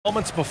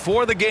Moments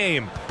before the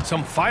game,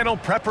 some final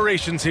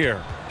preparations here.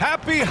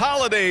 Happy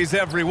holidays,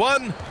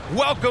 everyone.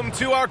 Welcome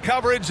to our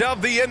coverage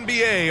of the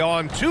NBA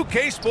on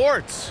 2K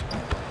Sports.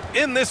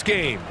 In this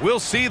game, we'll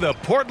see the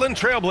Portland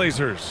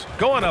Trailblazers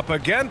going up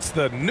against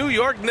the New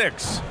York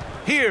Knicks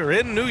here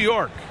in New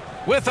York.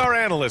 With our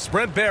analysts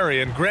Brent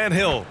Barry and Grant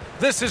Hill,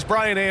 this is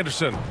Brian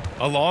Anderson,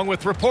 along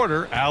with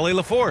reporter Allie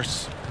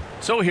LaForce.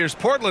 So here's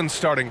Portland's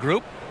starting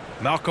group.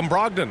 Malcolm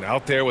Brogdon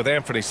out there with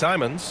Anthony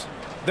Simons.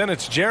 Then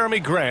it's Jeremy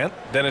Grant,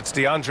 then it's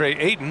DeAndre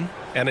Ayton,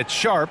 and it's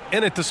Sharp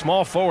in at the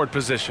small forward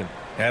position.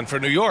 And for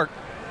New York,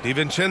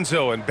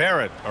 DiVincenzo and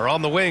Barrett are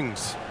on the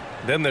wings.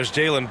 Then there's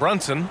Jalen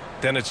Brunson,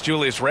 then it's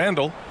Julius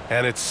Randle,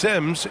 and it's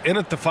Sims in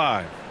at the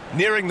 5.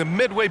 Nearing the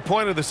midway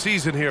point of the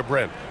season here,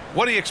 Brent.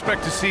 What do you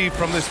expect to see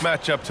from this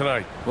matchup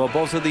tonight? Well,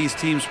 both of these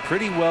teams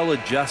pretty well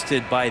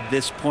adjusted by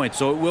this point,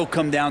 so it will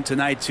come down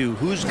tonight to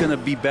who's going to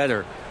be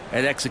better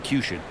at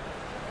execution.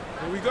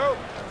 Here we go.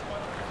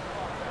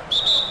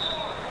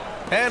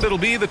 And it'll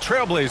be the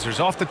Trailblazers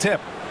off the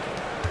tip.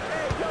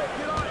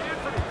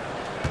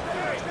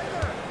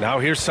 Now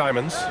here's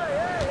Simons.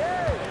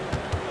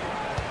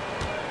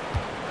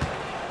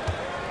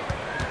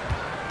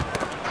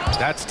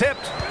 That's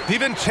tipped.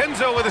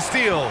 DiVincenzo with a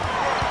steal.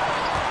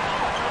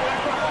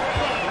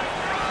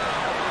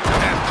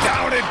 And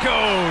down it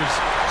goes.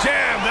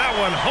 Jam that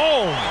one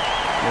home.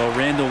 Well,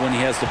 Randle, when he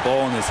has the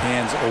ball in his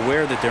hands,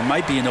 aware that there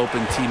might be an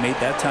open teammate,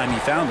 that time he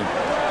found him.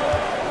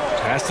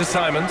 Pass to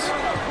Simons.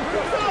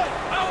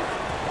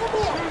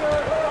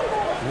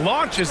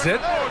 Launches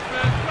it.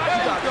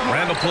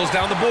 Randle pulls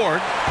down the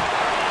board.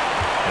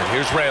 And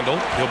here's Randle.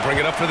 He'll bring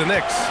it up for the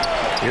Knicks.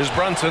 Here's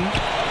Brunson.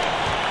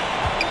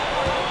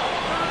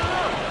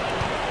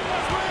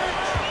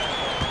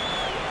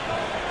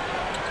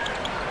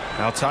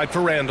 Outside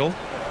for Randle.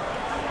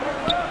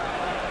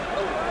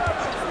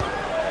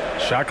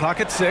 Shot clock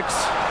at 6.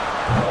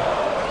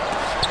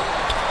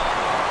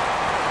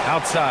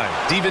 Outside,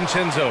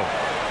 DiVincenzo.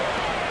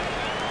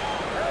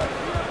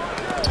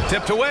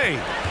 Tipped away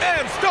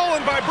and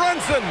stolen by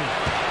Brunson.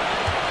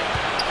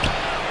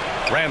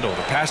 Randle,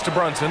 the pass to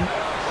Brunson.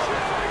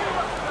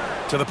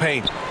 To the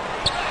paint.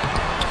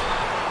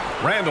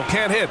 Randle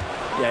can't hit.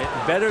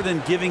 Yeah, better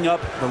than giving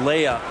up the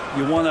layup.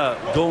 You want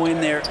to go in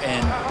there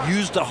and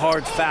use the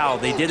hard foul.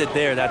 They did it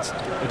there. That's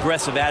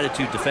aggressive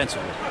attitude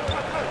defensively.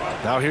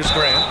 Now here's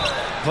Grant.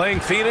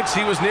 Playing Phoenix,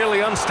 he was nearly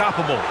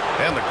unstoppable.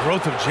 And the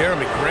growth of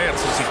Jeremy Grant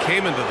since he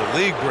came into the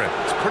league, Brent,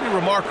 it's pretty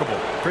remarkable.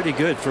 Pretty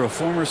good for a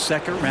former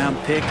second-round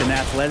pick, an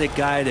athletic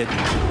guy that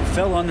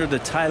fell under the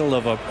title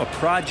of a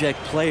project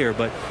player,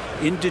 but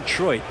in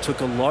Detroit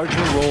took a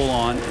larger role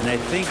on, and I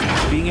think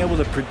being able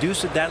to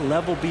produce at that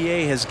level,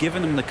 BA, has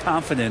given him the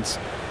confidence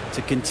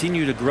to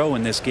continue to grow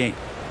in this game.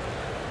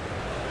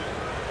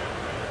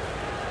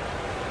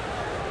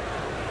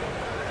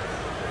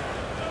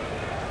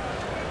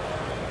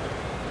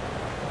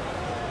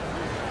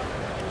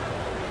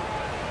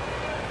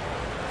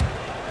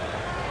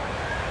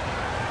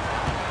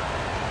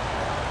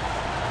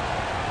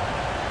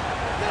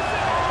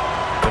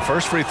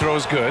 First free throw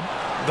is good.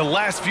 The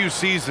last few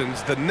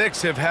seasons, the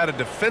Knicks have had a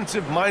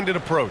defensive-minded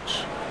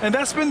approach. And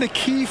that's been the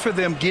key for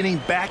them getting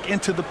back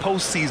into the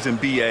postseason,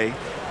 BA.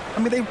 I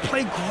mean, they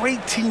play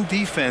great team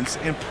defense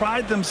and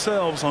pride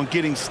themselves on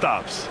getting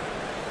stops.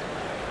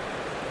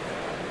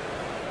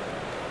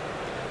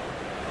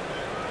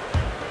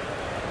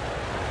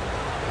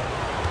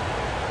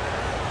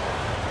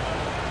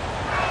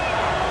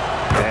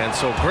 And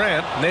so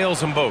Grant nails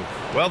them both.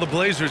 Well, the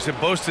Blazers have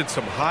boasted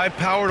some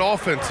high-powered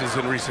offenses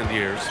in recent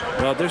years.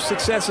 Well, their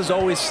success is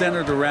always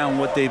centered around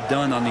what they've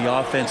done on the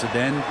offensive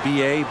end,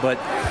 BA, but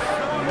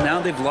now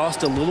they've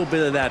lost a little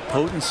bit of that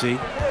potency,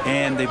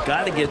 and they've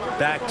got to get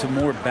back to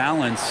more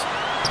balance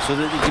so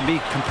that they can be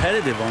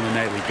competitive on a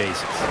nightly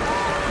basis.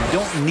 You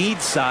don't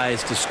need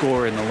size to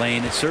score in the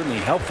lane. It's certainly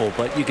helpful,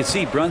 but you can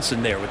see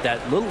Brunson there with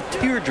that little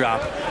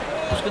teardrop.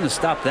 Who's going to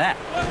stop that?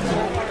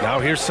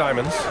 Now here's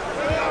Simons.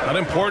 An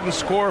important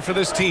score for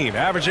this team,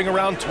 averaging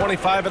around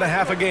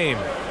 25.5 a game.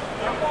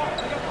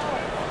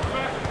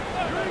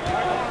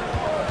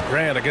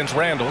 Grant against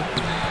Randle.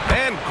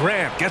 And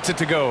Grant gets it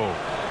to go.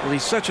 Well,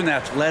 he's such an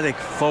athletic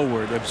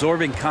forward.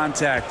 Absorbing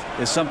contact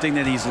is something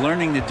that he's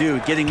learning to do,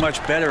 getting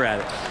much better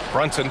at it.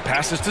 Brunson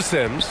passes to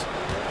Sims.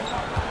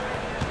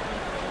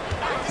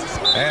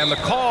 And the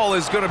call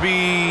is going to be,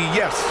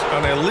 yes,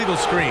 an illegal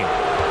screen.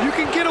 You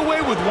can get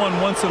away with one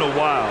once in a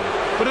while,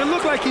 but it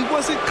looked like he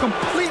wasn't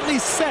completely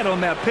set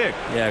on that pick.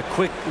 Yeah, a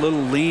quick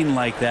little lean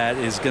like that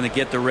is going to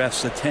get the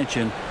ref's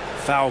attention.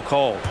 Foul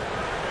called.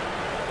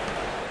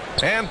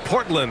 And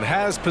Portland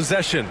has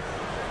possession.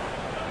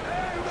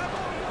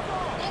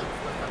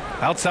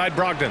 Outside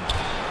Brogdon.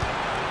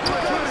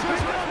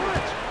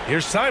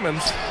 Here's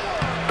Simons.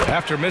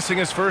 After missing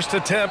his first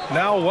attempt,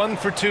 now 1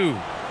 for 2.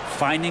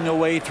 Finding a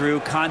way through.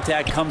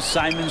 Contact comes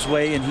Simons'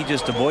 way, and he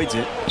just avoids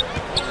it.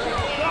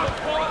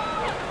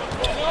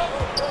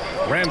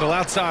 Randle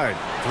outside.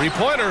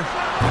 Three-pointer.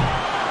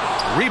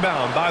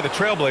 Rebound by the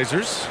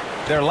Trailblazers.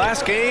 Their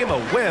last game, a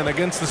win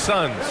against the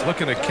Suns,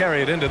 looking to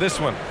carry it into this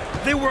one.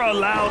 They were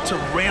allowed to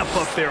ramp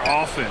up their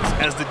offense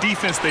as the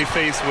defense they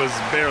faced was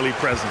barely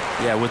present.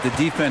 Yeah, with the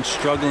defense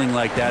struggling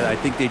like that, I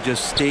think they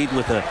just stayed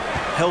with a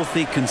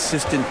healthy,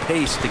 consistent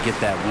pace to get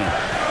that win.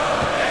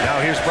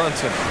 Now here's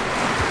Brunson.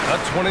 A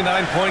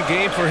 29-point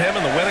game for him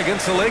in the win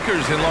against the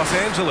Lakers in Los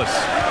Angeles.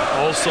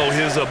 Also,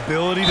 his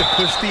ability to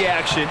push the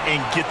action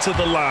and get to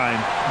the line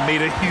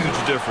made a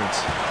huge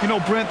difference. You know,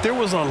 Brent, there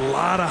was a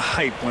lot of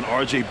hype when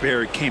R.J.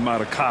 Barrett came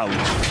out of college,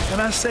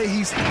 and I say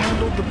he's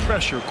handled the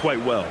pressure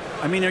quite well.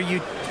 I mean,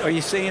 are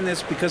you saying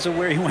this because of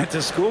where he went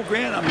to school,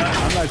 Grant? I'm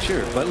not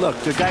sure. But look,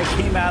 the guy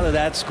came out of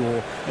that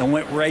school and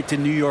went right to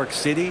New York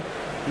City.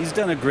 He's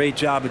done a great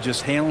job of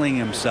just handling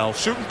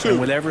himself and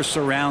whatever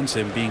surrounds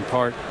him, being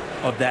part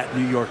of that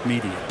New York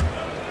media.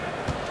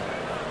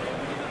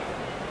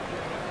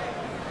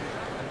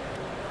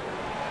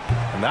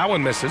 And that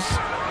one misses.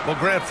 Well,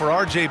 Grant, for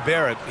R.J.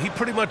 Barrett, he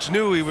pretty much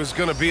knew he was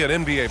going to be an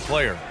NBA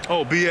player.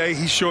 Oh, B.A.,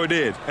 he sure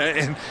did.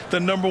 And the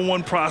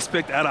 #1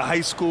 prospect out of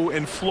high school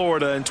in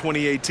Florida in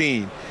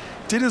 2018.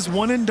 Did his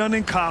one and done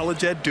in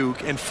college at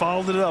Duke and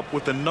followed it up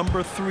with the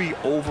 #3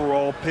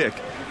 overall pick.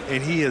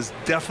 And he has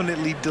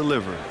definitely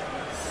delivered.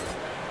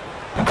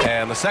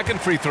 And the second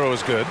free throw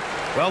is good.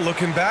 Well,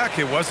 looking back,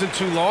 it wasn't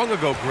too long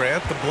ago,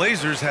 Grant, the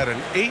Blazers had an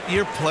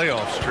 8-year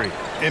playoff streak.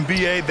 And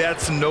B.A.,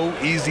 that's no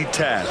easy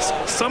task.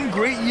 Some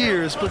great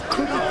years, but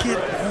couldn't get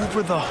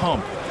over the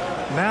hump.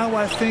 Now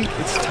I think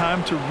it's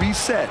time to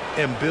reset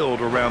and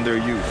build around their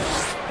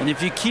youth. And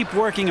if you keep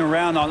working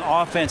around on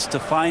offense to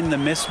find the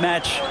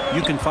mismatch,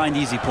 you can find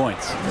easy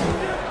points.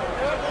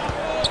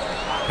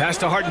 Pass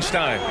to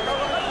Hartenstein.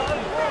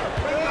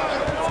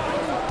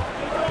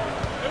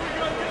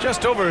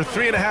 Just over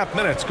 3.5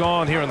 minutes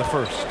gone here in the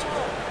first.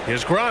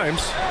 Here's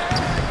Grimes.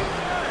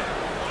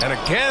 And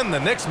again, the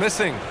Knicks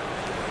missing.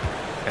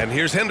 And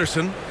here's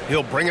Henderson.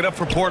 He'll bring it up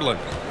for Portland.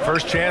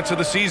 First chance of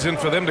the season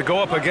for them to go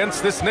up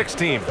against this Knicks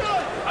team.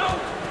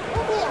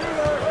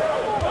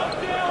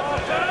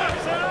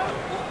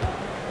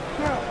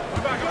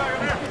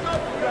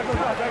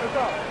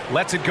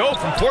 Lets it go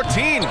from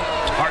 14.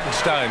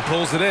 Hartenstein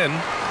pulls it in.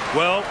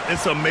 Well,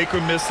 it's a make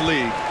or miss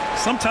league.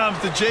 Sometimes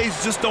the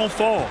Jays just don't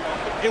fall.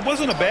 It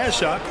wasn't a bad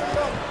shot.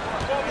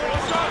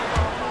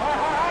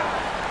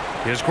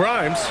 Here's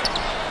Grimes.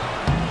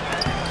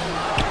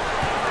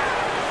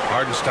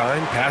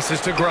 Hartenstein passes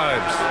to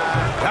Grimes.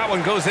 That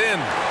one goes in.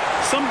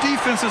 Some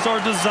defenses are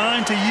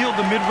designed to yield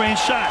the mid-range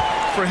shot.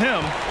 For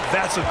him,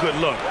 that's a good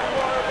look.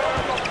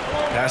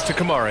 Pass to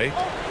Kamari.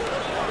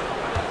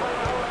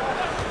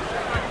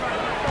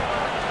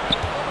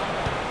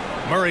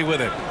 Murray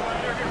with it.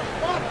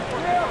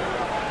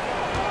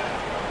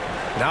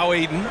 Now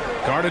Ayton,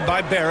 guarded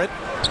by Barrett.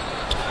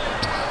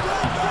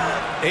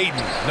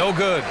 Ayton, no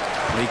good.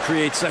 He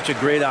creates such a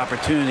great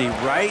opportunity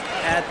right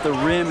at the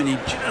rim, and he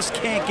just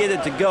can't get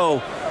it to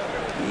go,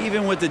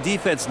 even with the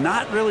defense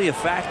not really a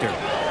factor.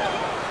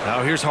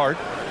 Now here's Hart.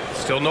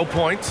 Still no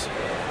points.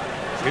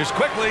 Here's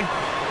Quickly.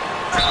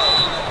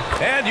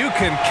 And you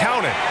can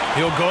count it.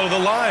 He'll go to the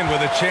line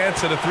with a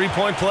chance at a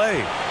three-point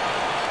play.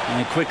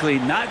 And Quickly,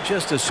 not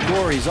just a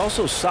scorer, he's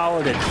also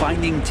solid at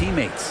finding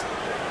teammates.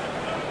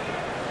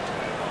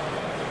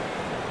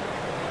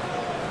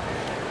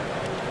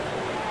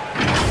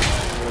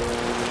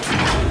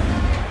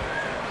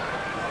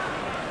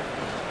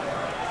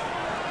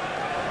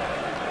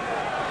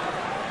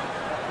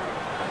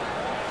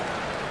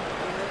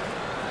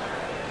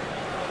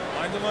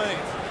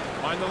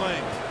 Mind the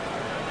lanes.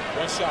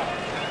 One shot.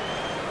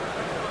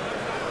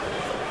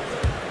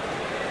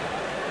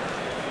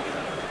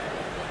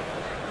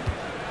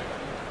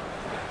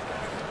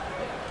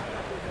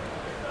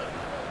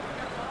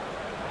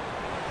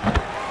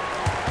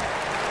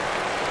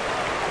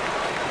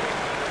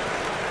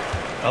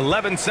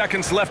 .11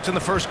 seconds left in the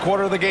first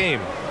quarter of the game.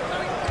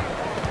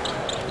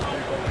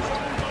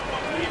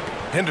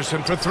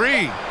 Henderson for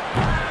three.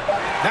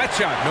 That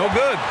shot, no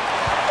good.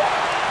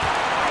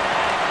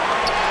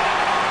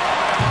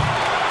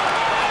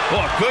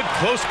 Well, a good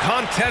close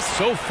contest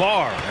so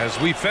far as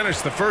we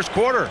finish the first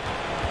quarter.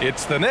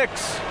 It's the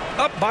Knicks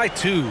up by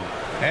 2.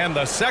 And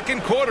the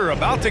second quarter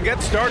about to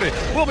get started.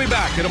 We'll be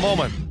back in a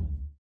moment.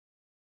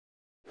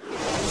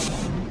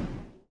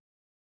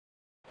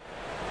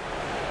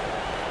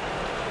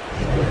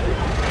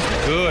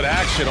 Good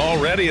action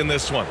already in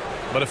this one,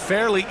 but a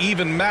fairly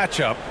even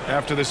matchup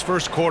after this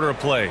first quarter of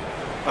play.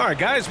 All right,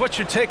 guys, what's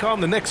your take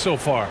on the Knicks so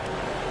far?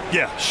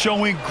 Yeah,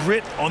 showing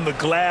grit on the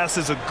glass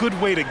is a good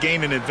way to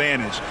gain an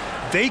advantage.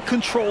 They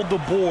controlled the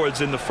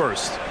boards in the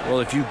first. Well,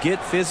 if you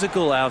get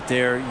physical out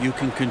there, you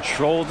can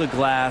control the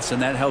glass,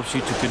 and that helps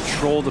you to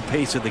control the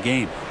pace of the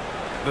game.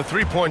 The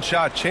three-point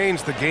shot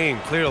changed the game,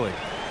 clearly.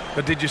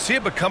 But did you see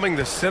it becoming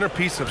the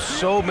centerpiece of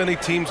so many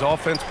teams'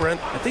 offense,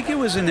 Brent? I think it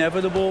was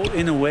inevitable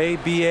in a way,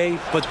 B.A.,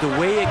 but the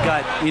way it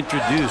got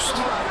introduced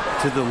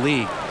to the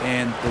league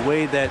and the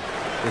way that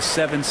the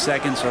 7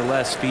 seconds or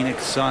less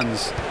Phoenix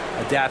Suns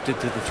adapted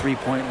to the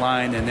three-point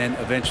line, and then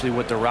eventually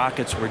what the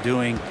Rockets were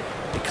doing,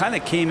 it kind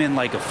of came in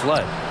like a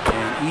flood.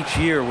 And each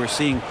year we're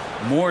seeing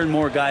more and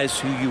more guys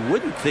who you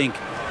wouldn't think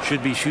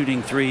should be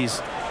shooting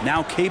threes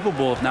now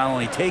capable of not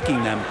only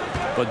taking them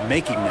but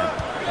making them.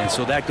 And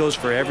so that goes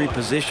for every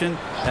position.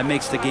 That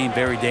makes the game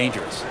very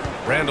dangerous.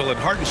 Randall and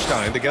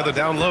Hartenstein together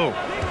down low.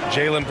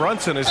 Jalen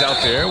Brunson is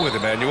out there with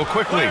Emmanuel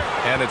quickly.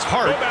 And it's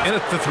Hart in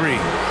at the three.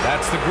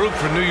 That's the group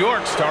for New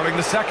York starting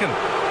the second.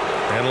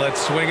 And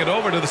let's swing it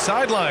over to the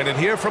sideline and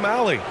hear from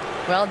Allie.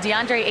 Well,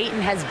 DeAndre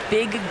Ayton has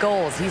big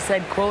goals. He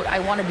said, quote, "I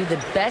want to be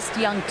the best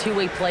young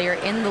two-way player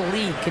in the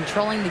league,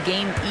 controlling the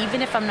game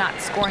even if I'm not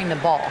scoring the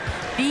ball.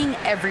 Being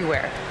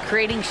everywhere,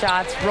 creating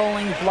shots,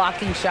 rolling,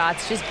 blocking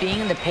shots, just being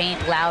in the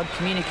paint, loud,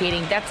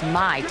 communicating. That's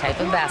my type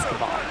of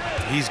basketball."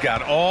 He's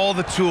got all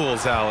the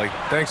tools, Allie.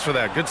 Thanks for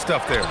that. Good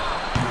stuff there.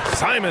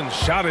 Simon's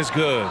shot is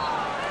good.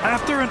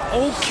 After an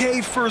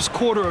okay first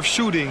quarter of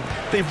shooting,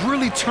 they've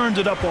really turned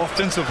it up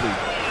offensively.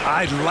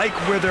 I like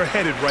where they're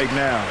headed right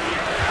now.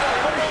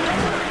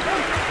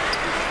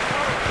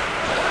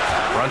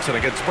 Brunson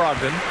against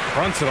Brogdon.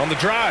 Brunson on the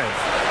drive.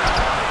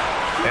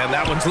 And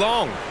that one's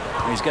long.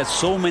 He's got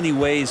so many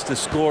ways to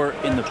score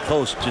in the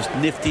post. Just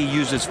nifty,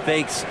 uses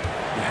fakes.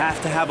 You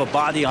have to have a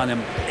body on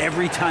him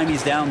every time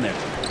he's down there.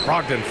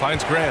 Brogdon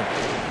finds Grant.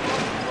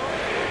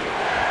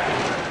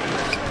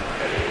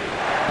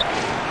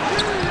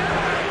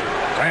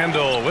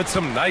 Randall with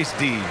some nice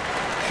D.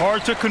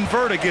 Hard to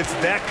convert against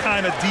that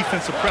kind of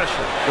defensive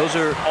pressure. Those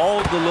are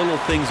all the little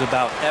things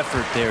about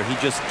effort there. He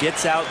just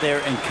gets out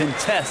there and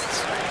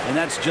contests, and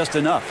that's just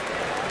enough.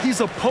 He's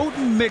a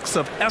potent mix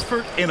of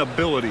effort and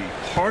ability.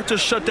 Hard to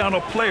shut down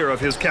a player of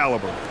his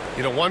caliber.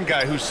 You know, one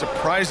guy who's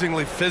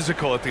surprisingly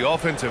physical at the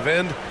offensive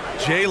end,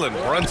 Jalen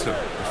Brunson.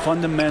 The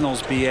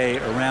fundamentals,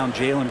 BA, around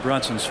Jalen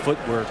Brunson's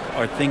footwork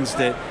are things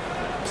that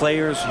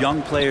players,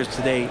 young players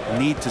today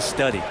need to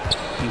study.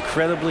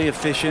 Incredibly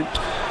efficient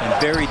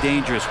and very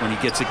dangerous when he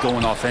gets it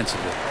going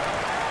offensively.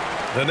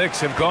 The Knicks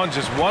have gone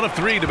just 1 of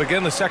 3 to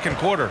begin the second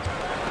quarter.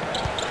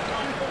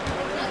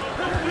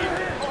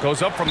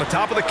 Goes up from the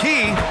top of the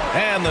key,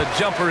 and the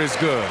jumper is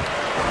good.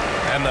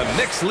 And the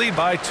Knicks lead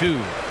by 2.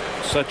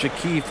 Such a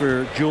key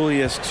for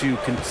Julius to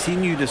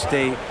continue to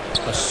stay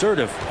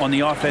assertive on the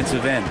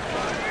offensive end.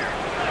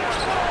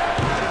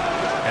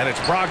 And it's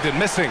Brogdon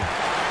missing.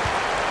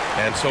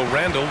 And so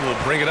Randall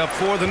will bring it up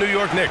for the New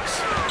York Knicks.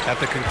 At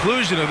the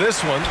conclusion of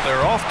this one,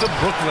 they're off to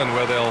Brooklyn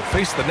where they'll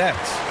face the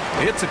Nets.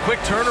 It's a quick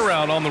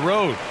turnaround on the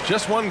road.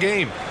 Just one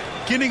game.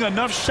 Getting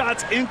enough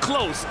shots in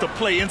close to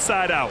play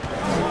inside out.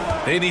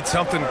 They need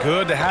something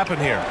good to happen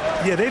here.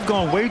 Yeah, they've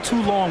gone way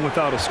too long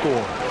without a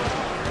score.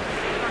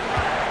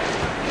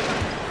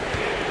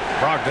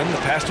 Brogdon,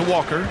 the pass to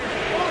Walker.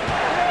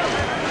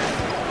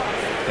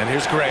 And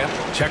here's Grant.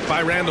 Checked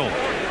by Randall.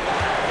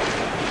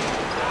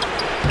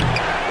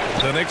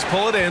 The Knicks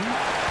pull it in.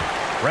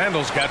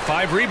 Randall's got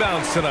 5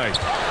 rebounds tonight.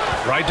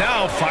 Right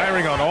now,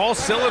 firing on all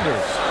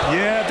cylinders.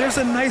 Yeah, there's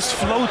a nice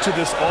flow to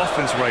this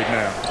offense right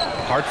now.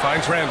 Hart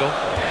finds Randall.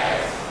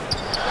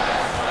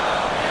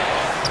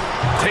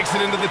 Takes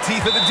it into the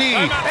teeth of the D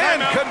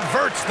and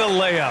converts the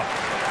layup.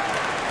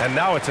 And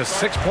now it's a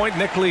 6-point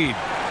Knick lead.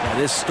 Now,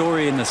 this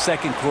story in the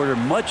second quarter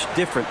much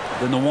different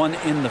than the one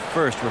in the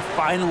first. We're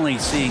finally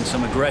seeing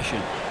some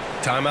aggression.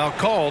 Timeout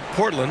called.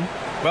 Portland.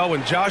 Well,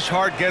 when Josh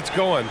Hart gets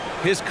going,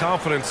 his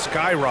confidence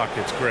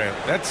skyrockets, Grant.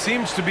 That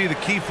seems to be the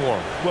key for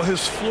him. Well,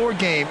 his floor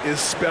game is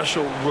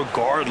special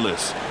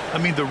regardless. I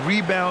mean, the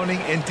rebounding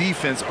and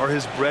defense are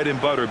his bread and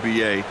butter,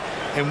 BA.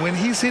 And when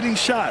he's hitting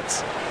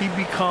shots, he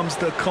becomes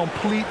the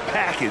complete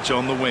package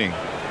on the wing.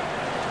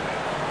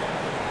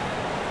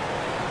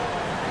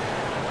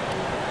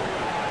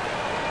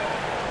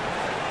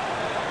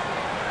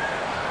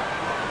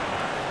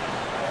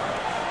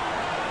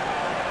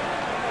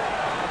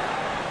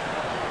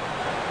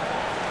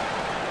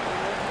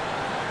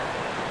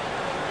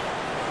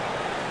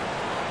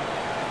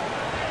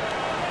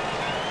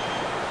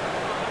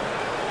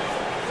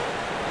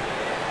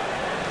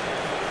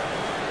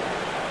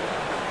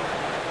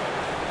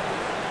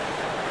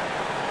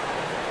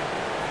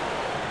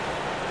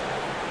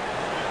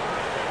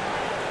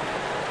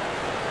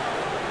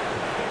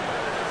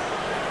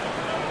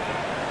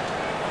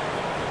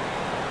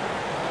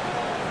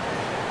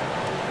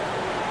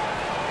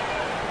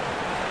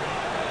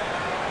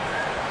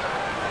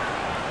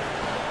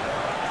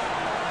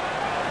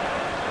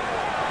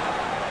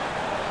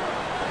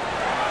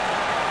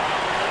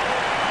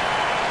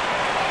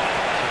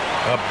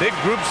 A big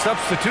group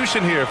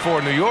substitution here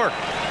for New York.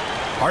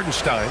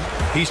 Hartenstein,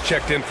 he's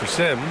checked in for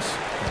Sims.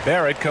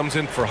 Barrett comes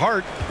in for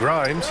Hart.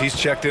 Grimes, he's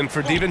checked in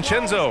for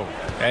DiVincenzo.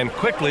 And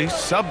quickly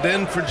subbed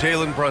in for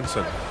Jalen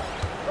Brunson.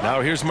 Now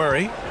here's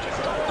Murray.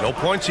 No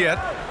points yet.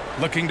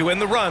 Looking to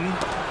end the run.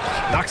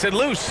 Knocks it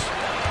loose.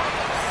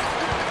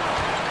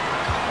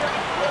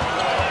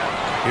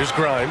 Here's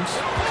Grimes,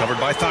 covered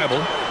by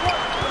Thibault.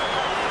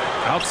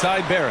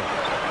 Outside Barrett.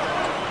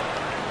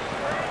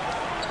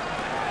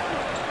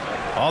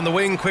 On the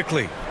wing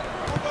quickly.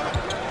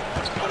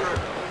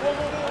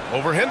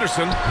 Over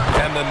Henderson.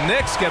 And the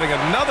Knicks getting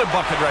another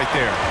bucket right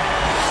there.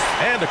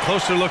 And a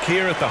closer look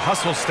here at the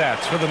hustle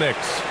stats for the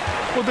Knicks.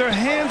 Well, their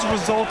hands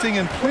resulting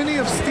in plenty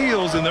of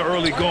steals in the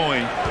early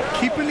going,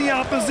 keeping the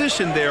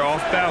opposition there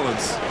off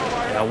balance.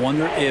 I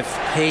wonder if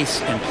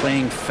pace and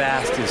playing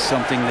fast is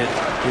something that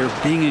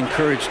they're being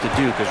encouraged to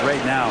do, because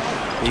right now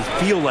they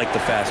feel like the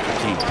faster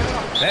team.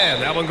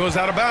 And that one goes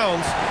out of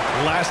bounds.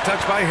 Last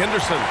touch by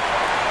Henderson.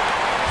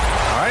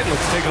 All right,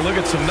 let's take a look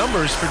at some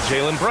numbers for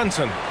Jalen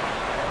Brunson.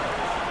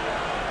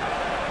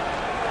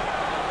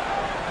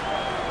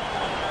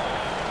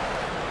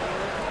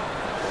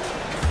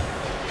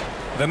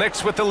 The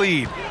Knicks with the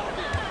lead.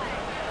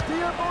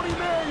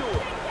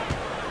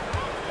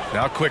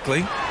 Now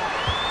quickly.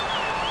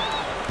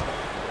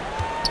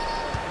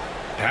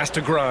 Pass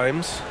to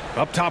Grimes.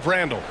 Up top,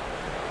 Randall.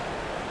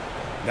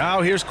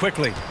 Now here's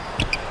Quickly.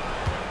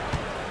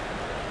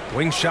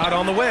 Wing shot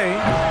on the way.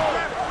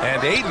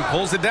 And Aiden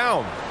pulls it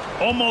down.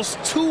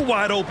 Almost too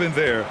wide open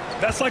there.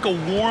 That's like a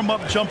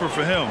warm-up jumper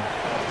for him.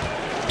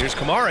 Here's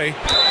Kamari.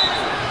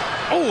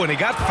 Oh, and he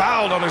got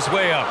fouled on his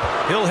way up.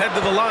 He'll head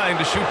to the line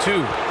to shoot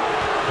two.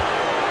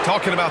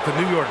 Talking about the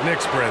New York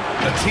Knicks, Brent,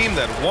 a team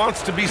that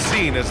wants to be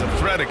seen as a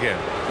threat again.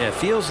 Yeah, it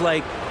feels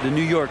like the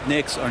New York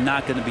Knicks are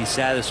not going to be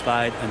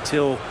satisfied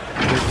until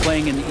they're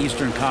playing in the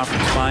Eastern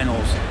Conference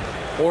Finals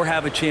or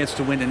have a chance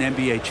to win an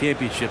NBA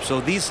championship. So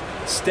these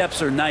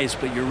steps are nice,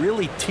 but you're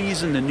really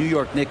teasing the New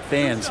York Knicks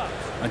fans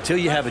until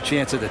you have a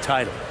chance at the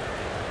title.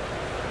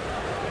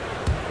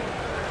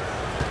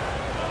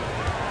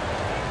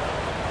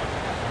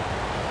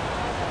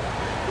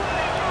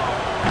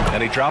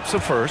 And he drops a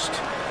first.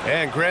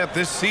 And Grant,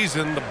 this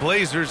season, the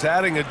Blazers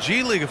adding a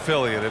G League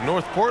affiliate in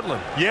North Portland.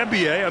 Yeah,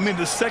 BA. I mean,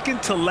 the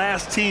second to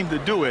last team to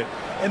do it.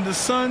 And the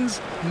Suns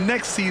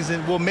next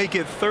season will make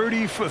it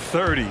 30 for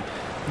 30.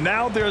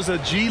 Now there's a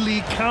G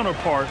League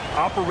counterpart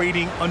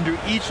operating under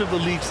each of the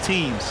league's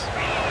teams.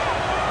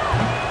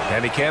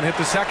 And he can't hit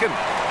the second.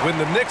 When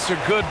the Knicks are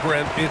good,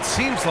 Brent, it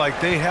seems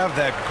like they have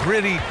that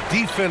gritty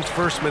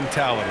defense-first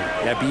mentality.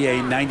 Yeah,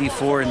 BA,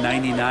 94 and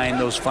 99,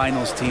 those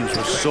finals teams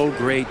were so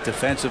great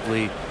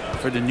defensively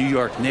for the New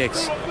York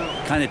Knicks,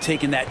 kind of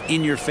taking that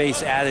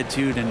in-your-face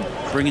attitude and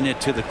bringing it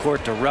to the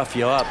court to rough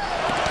you up.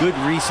 Good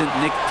recent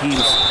Knicks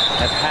teams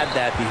have had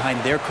that behind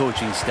their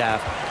coaching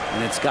staff,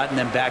 and it's gotten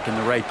them back in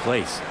the right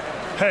place.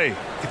 Hey,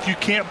 if you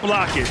can't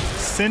block it,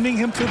 sending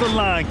him to the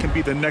line can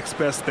be the next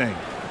best thing.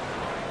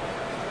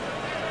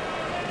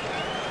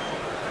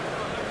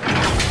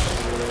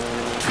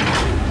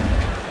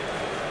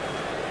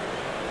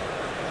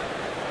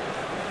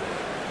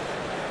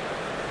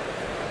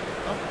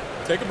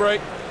 Take a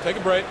break. Take a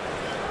break.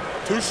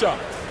 2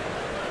 shots.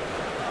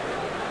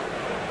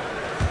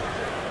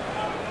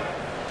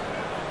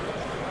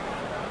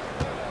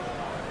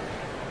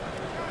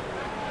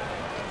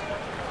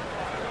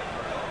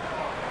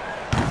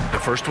 The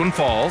first one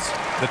falls.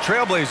 The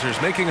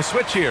Trailblazers making a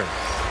switch here.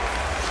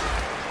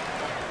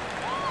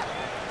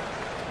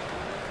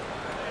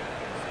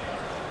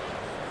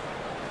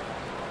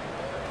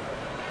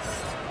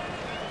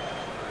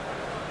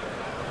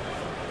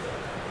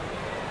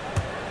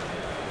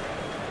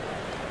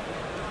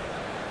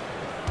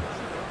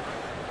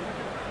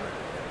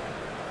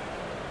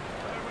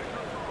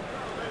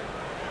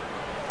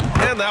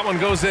 And that one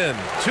goes in.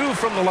 2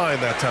 from the line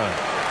that time.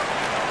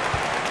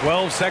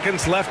 12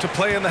 seconds left to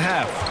play in the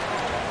half.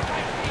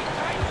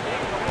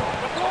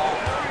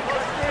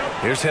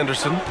 Here's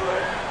Henderson.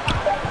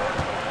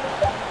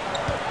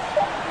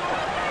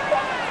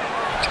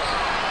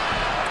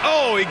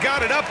 Oh, he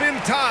got it up in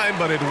time,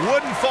 but it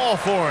wouldn't fall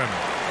for him.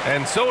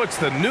 And so it's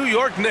the New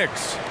York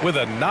Knicks with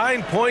a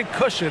 9-point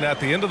cushion at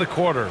the end of the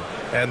quarter.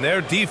 And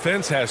their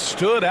defense has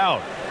stood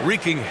out,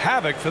 wreaking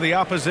havoc for the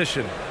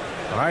opposition.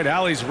 All right,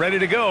 Allie's ready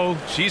to go.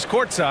 She's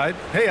courtside.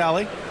 Hey,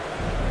 Allie.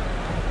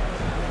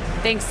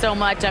 Thanks so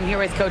much. I'm here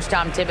with Coach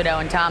Tom Thibodeau.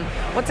 And Tom,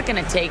 what's it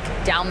going to take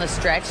down the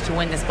stretch to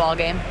win this ball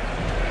game?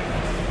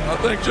 I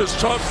think just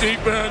tough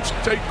defense,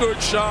 take good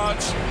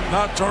shots,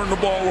 not turn the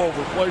ball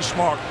over, play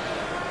smart.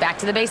 Back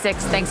to the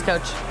basics. Thanks,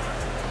 Coach.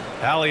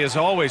 Allie, as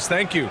always,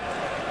 thank you.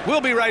 We'll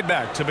be right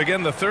back to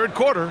begin the third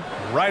quarter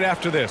right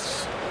after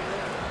this.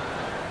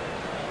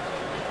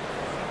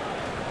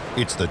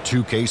 It's the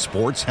 2K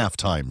Sports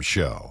Halftime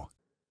Show.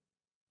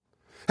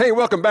 Hey,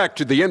 welcome back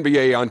to the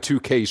NBA on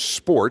 2K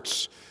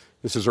Sports.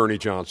 This is Ernie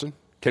Johnson.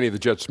 Kenny the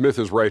Jet Smith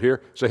is right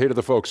here. Say hey to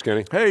the folks,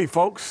 Kenny. Hey,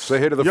 folks. Say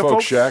hey to the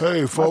folks, Shaq.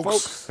 Hey,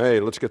 folks. Hey,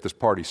 let's get this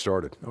party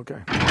started. Okay.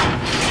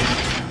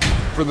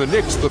 For the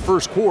Knicks, the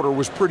first quarter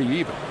was pretty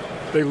even.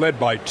 They led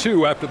by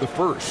 2 after the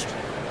first.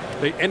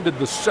 They ended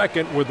the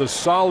second with a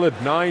solid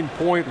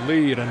 9-point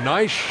lead. A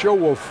nice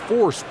show of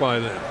force by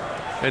them.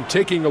 And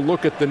taking a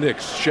look at the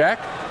Knicks, Shaq,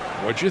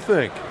 what'd you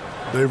think?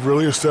 They've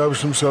really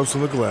established themselves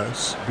on the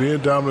glass. Being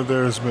dominant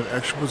there has been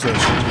extra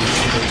possessions, which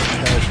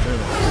they've cashed in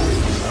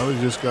on. Now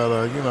they just got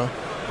to,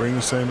 bring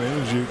the same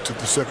energy to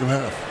the second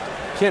half.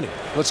 Kenny,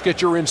 let's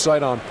get your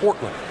insight on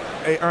Portland.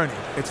 Hey, Ernie,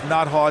 it's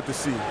not hard to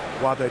see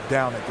why they're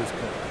down at this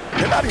point.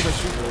 They're not even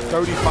shooting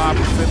 35%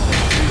 from the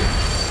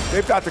field.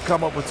 They've got to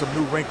come up with some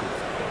new wrinkles.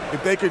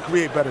 If they could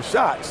create better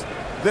shots,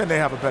 then they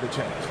have a better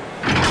chance.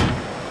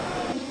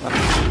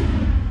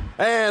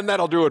 And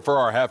that'll do it for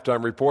our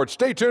halftime report.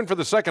 Stay tuned for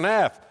the second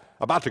half,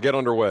 about to get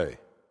underway.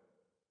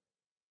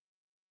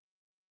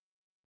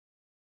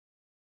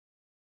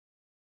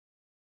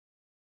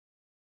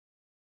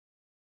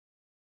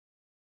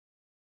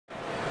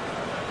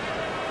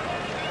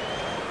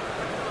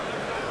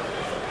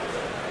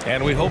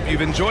 And we hope you've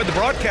enjoyed the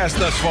broadcast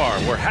thus far.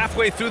 We're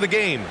halfway through the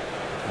game.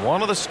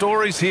 One of the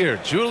stories here,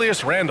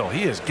 Julius Randle.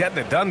 He is getting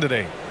it done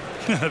today.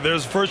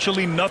 There's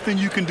virtually nothing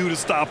you can do to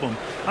stop him.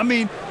 I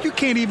mean, you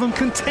can't even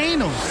contain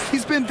him.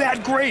 He's been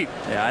that great.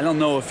 Yeah, I don't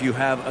know if you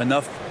have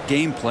enough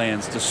game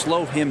plans to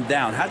slow him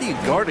down. How do you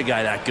guard a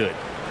guy that good?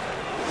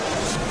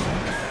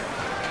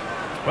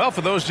 Well,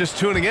 for those just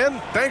tuning in,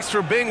 thanks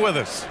for being with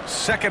us.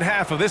 Second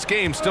half of this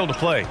game still to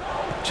play.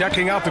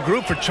 Checking out the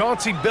group for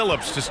Chauncey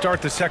Billups to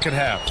start the second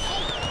half.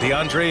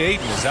 DeAndre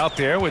Ayton is out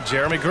there with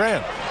Jeremy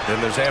Grant.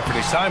 Then there's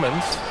Anthony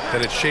Simons.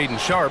 Then it's Shaedon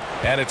Sharpe.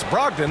 And it's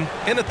Brogdon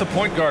in at the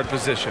point guard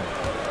position.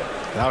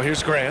 Now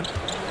here's Grant.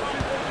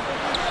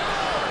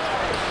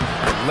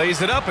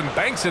 Lays it up and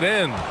banks it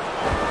in.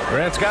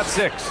 Grant's got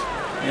 6.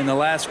 In the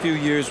last few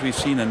years, we've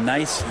seen a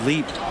nice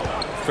leap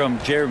from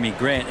Jeremy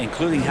Grant,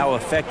 including how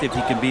effective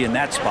he can be in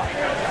that spot.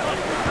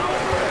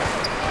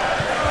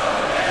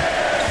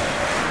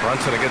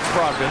 Brunson against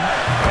Brogdon.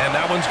 And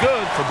that one's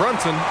good for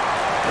Brunson.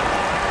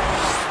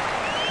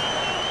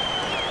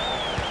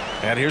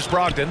 And here's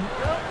Brogdon.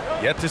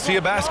 Yet to see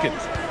a basket.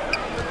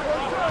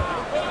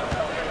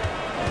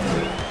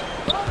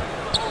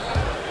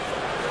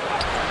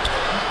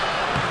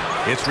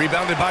 It's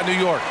rebounded by New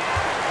York.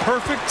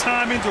 Perfect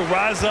timing to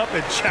rise up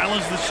and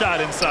challenge the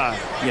shot inside.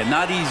 Yeah,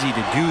 not easy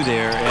to do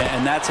there,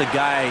 and that's a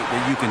guy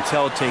that you can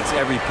tell takes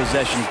every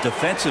possession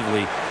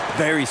defensively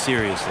very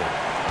seriously.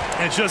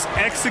 And just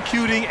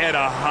executing at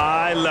a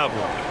high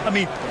level. I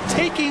mean,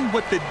 taking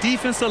what the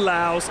defense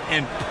allows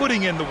and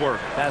putting in the work.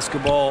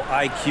 Basketball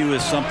IQ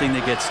is something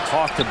that gets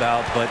talked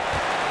about, but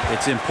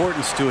its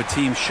importance to a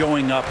team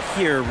showing up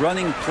here,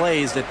 running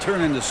plays that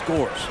turn into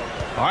scores.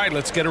 All right,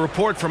 let's get a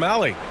report from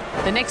Allie.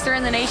 The Knicks are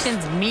in the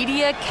nation's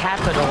media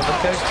capital,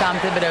 but Coach Tom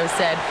Thibodeau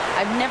said,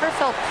 "I've never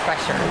felt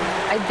pressure.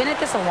 I've been at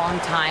this a long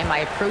time. I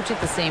approach it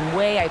the same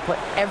way. I put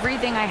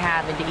everything I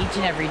have into each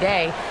and every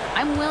day.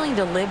 I'm willing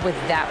to live with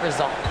that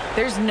result.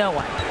 There's no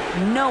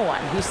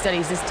one who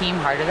studies this team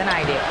harder than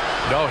I do."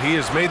 No, he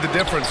has made the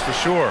difference for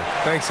sure.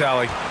 Thanks,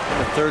 Allie.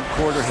 The third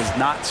quarter has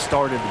not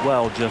started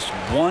well, just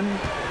 1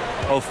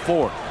 of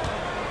 4.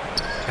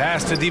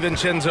 Pass to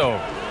DiVincenzo.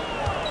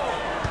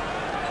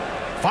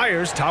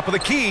 Fires top of the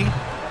key.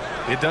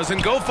 It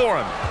doesn't go for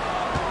him.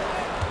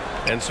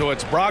 And so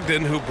it's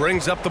Brogdon who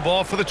brings up the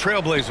ball for the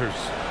Trailblazers.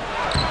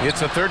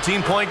 It's a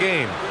 13-point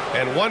game.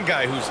 And one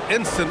guy who's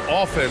instant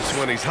offense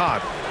when he's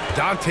hot,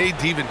 Dante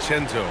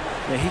DiVincenzo.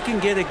 Yeah, he can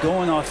get it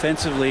going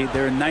offensively.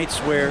 There are nights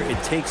where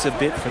it takes a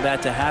bit for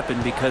that to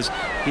happen because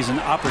he's an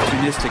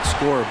opportunistic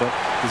scorer, but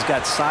he's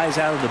got size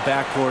out of the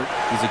backcourt.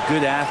 He's a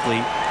good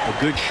athlete,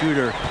 a good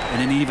shooter,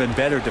 and an even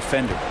better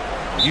defender.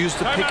 Use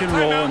the pick and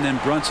roll, and then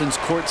Brunson's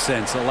court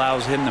sense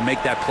allows him to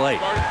make that play.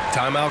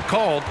 Timeout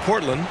called.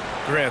 Portland.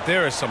 Grant,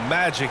 there is some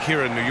magic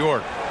here in New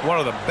York. One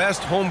of the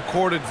best home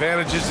court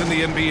advantages in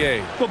the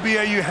NBA. Well,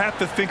 B.A., you have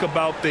to think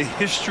about the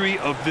history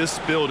of this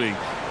building.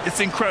 It's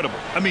incredible.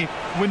 I mean,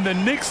 when the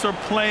Knicks are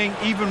playing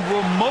even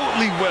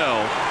remotely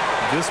well,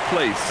 this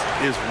place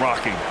is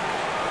rocking.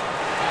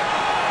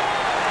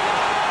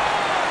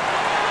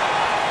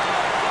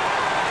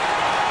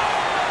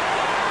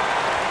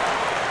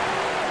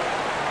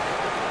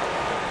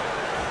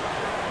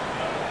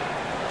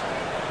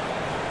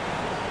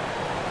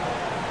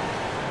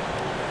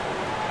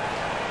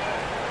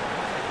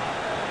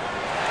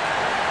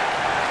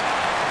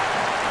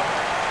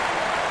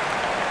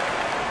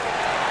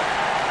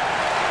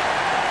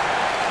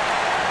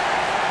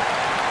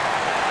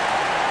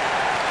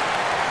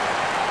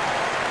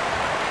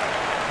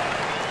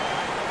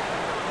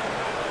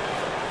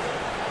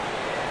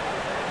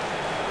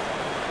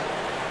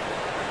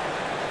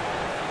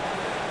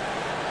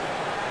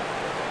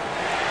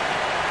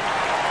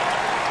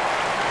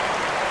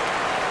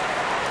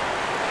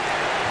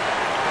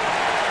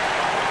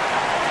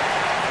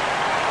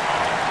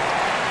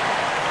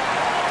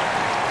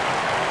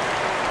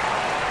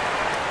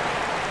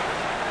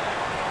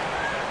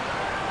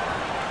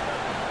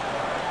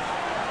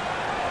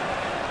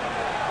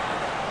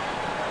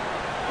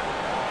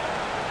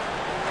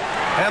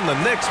 And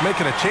the Knicks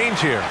making a change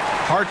here.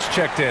 Hart's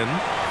checked in.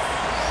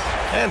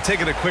 And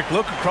taking a quick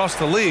look across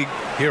the league,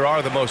 here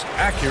are the most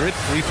accurate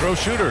free throw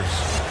shooters.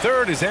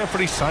 Third is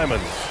Anthony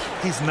Simons.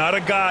 He's not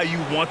a guy you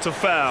want to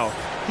foul.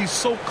 He's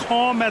so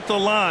calm at the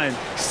line,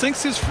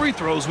 sinks his free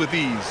throws with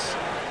ease.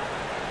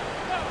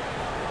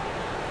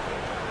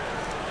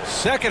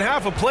 Second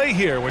half of play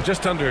here with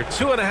just under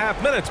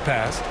 2.5 minutes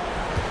passed.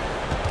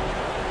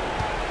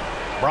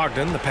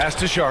 Brogdon, the pass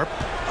to Sharpe.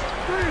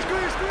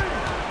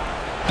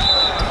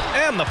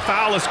 And the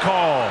foul is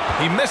called.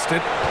 He missed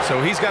it,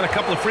 so he's got a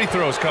couple of free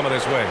throws coming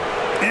his way.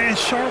 And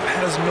Sharpe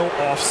has no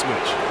off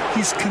switch.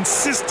 He's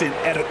consistent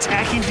at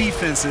attacking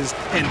defenses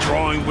and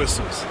drawing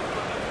whistles.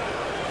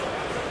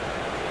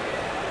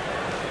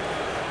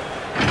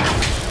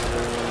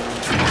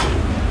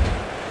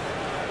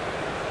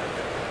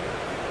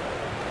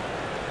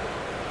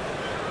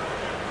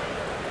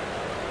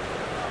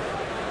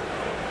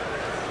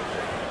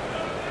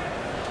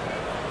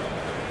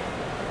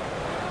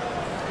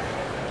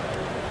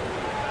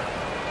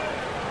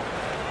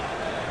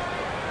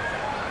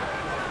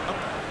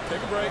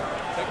 break.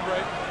 Take a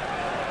break.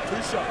 2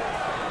 shots.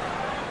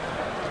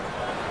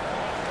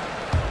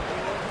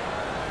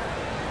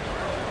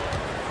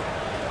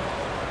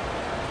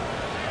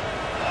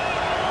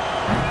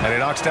 And he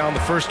knocks down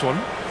the first one.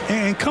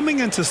 And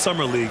coming into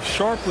Summer League,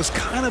 Sharp was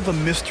kind of a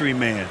mystery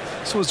man.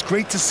 So it's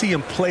great to see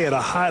him play at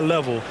a high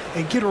level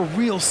and get a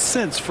real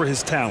sense for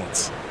his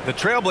talents. The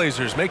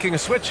Trailblazers making a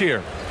switch here.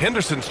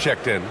 Henderson's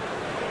checked in.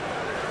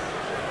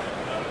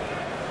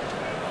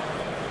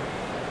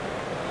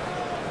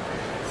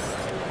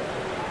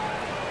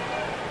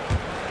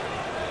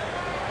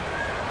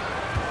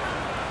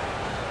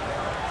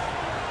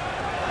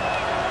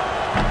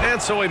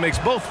 And so he makes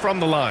both from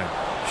the line.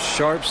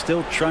 Sharp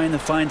still trying to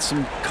find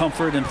some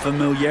comfort and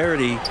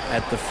familiarity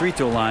at the free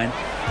throw line.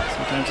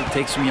 Sometimes it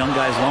takes some young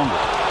guys longer.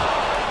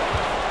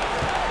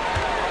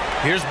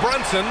 Here's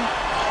Brunson.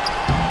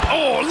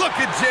 Oh, look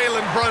at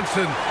Jalen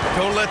Brunson.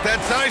 Don't let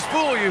that size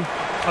fool you.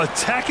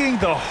 Attacking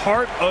the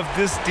heart of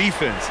this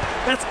defense.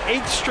 That's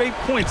 8 straight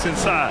points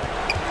inside.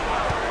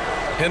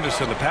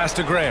 Henderson, the pass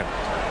to Grant.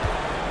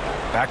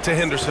 Back to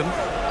Henderson.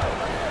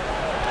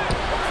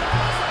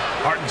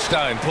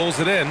 Hartenstein pulls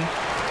it in.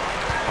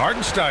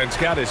 Hartenstein's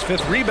got his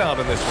 5th rebound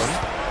in this one.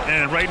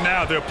 And right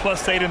now they're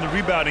 +8 in the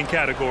rebounding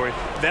category.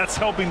 That's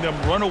helping them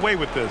run away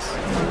with this.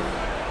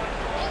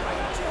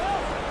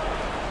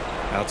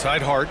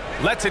 Outside Hart.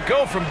 Lets it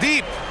go from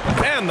deep.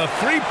 And the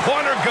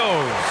three-pointer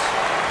goes.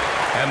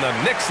 And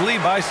the Knicks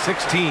lead by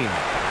 16.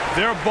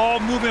 Their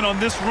ball movement on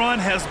this run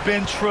has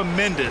been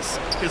tremendous.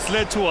 It's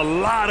led to a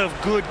lot of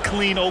good,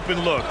 clean,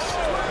 open looks.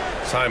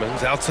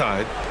 Simons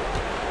outside.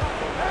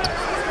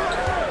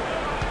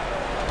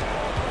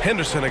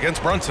 Henderson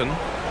against Brunson.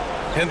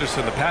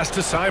 Henderson, the pass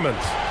to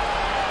Simons.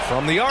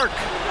 From the arc.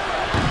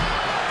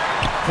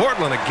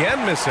 Portland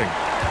again missing.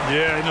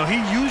 Yeah, you know, he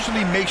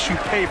usually makes you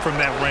pay from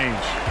that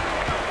range.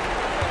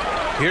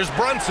 Here's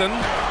Brunson.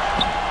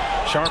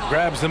 Sharp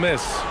grabs the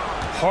miss.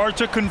 Hard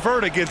to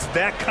convert against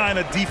that kind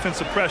of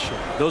defensive pressure.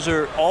 Those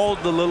are all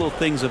the little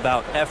things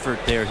about effort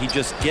there. He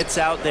just gets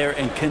out there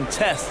and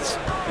contests,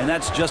 and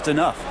that's just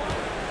enough.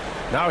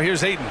 Now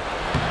here's Ayton.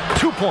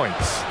 2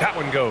 points. That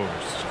one goes.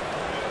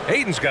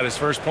 Ayton's got his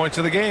first points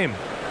of the game.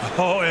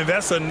 Oh, and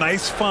that's a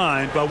nice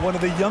find by one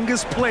of the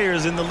youngest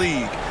players in the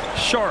league.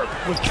 Sharp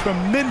with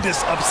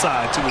tremendous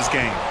upside to his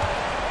game.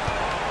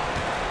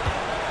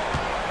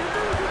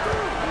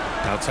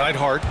 Outside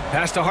Hart.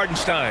 Pass to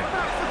Hartenstein.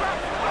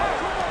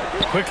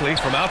 Quickly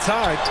from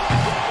outside.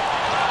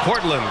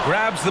 Portland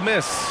grabs the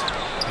miss.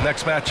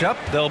 Next matchup,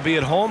 they'll be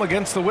at home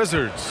against the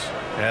Wizards.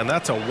 And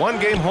that's a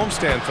 1-game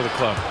homestand for the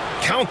club.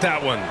 Count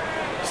that one.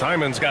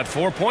 Simons got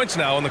 4 points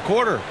now in the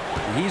quarter.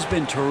 He's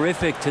been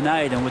terrific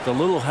tonight, and with a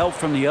little help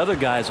from the other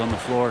guys on the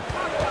floor,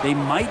 they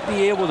might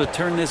be able to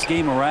turn this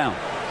game around.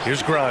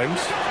 Here's Grimes.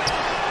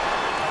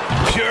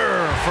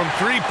 Pure from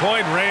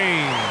three-point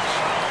range.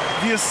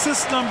 The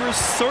assist numbers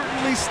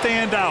certainly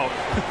stand out.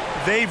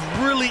 They've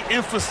really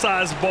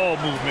emphasized ball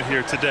movement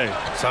here today.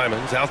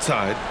 Simons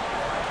outside.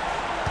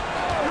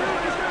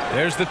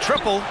 There's the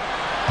triple.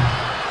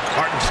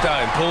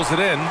 Hartenstein pulls it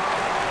in.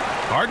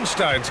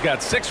 Hartenstein's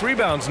got 6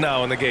 rebounds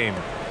now in the game.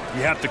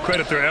 You have to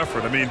credit their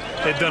effort. I mean,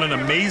 they've done an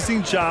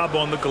amazing job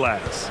on the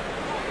glass.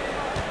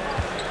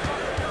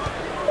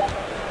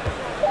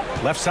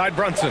 Left side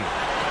Brunson.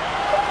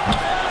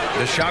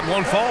 The shot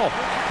won't fall.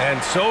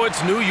 And so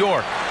it's New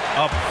York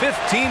up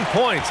 15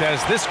 points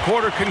as this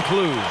quarter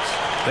concludes.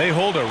 They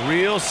hold a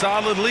real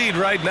solid lead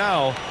right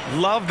now.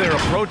 Love their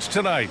approach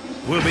tonight.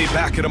 We'll be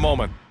back in a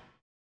moment.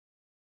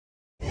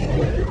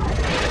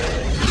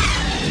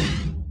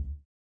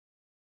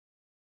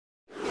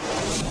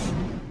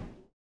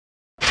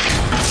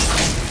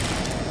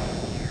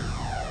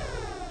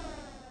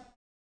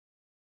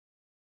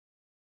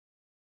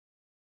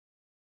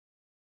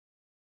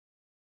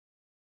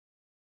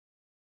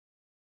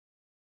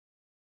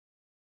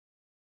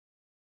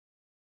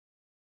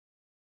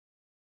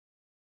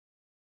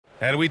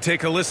 And we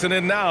take a listen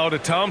in now to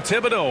Tom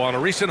Thibodeau on a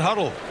recent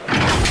huddle.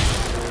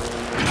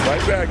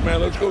 Right back,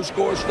 man. Let's go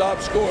score, stop,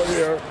 score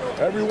here.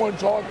 Everyone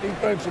talk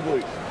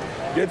defensively.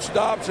 Get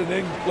stops and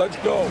then let's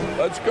go.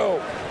 Let's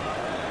go.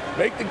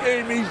 Make the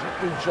game easy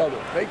for each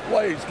other. Make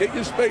plays. Get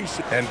your space.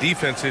 And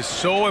defense is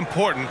so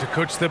important to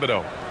Coach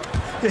Thibodeau.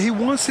 Yeah, he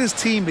wants his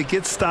team to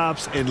get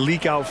stops and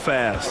leak out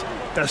fast.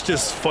 That's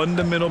just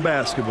fundamental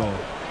basketball.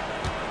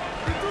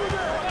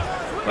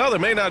 Well, there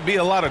may not be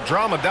a lot of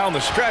drama down the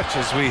stretch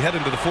as we head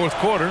into the fourth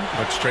quarter,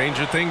 but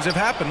stranger things have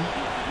happened.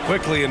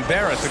 Quickly and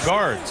Barrett, the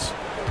guards.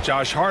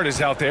 Josh Hart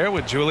is out there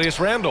with Julius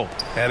Randle.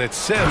 And it's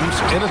Sims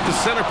in at the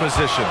center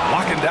position,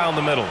 locking down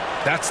the middle.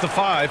 That's the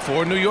 5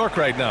 for New York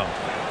right now.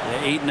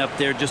 Yeah, Ayton up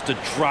there just to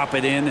drop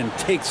it in and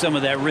take some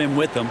of that rim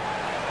with them.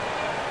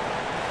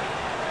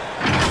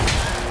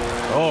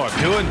 Oh,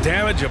 doing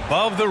damage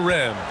above the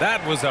rim.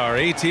 That was our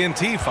AT&T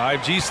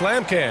 5G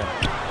slam cam.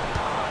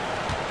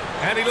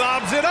 And he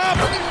lobs it up.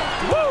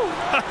 Woo!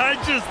 I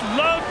just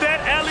love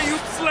that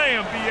alley-oop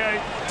slam, B.A.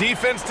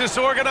 Defense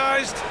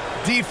disorganized.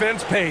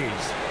 Defense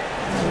pays.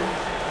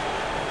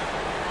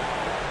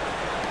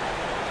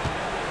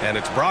 And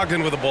it's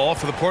Brogdon with the ball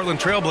for the Portland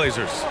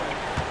Trailblazers.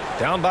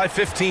 Down by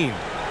 15.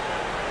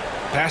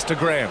 Pass to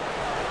Graham.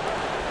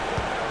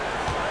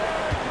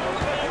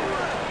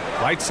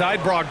 Right side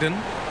Brogdon.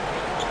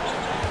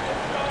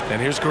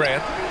 And here's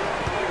Grant.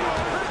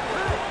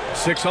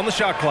 6 on the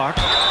shot clock.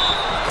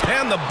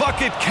 And the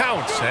bucket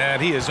counts.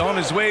 And he is on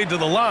his way to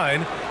the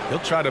line. He'll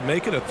try to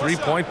make it a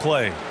three-point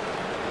play.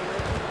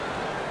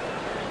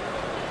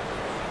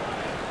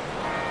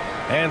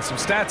 And some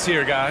stats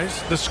here,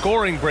 guys. The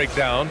scoring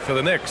breakdown for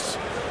the Knicks.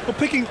 Well,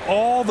 picking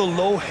all the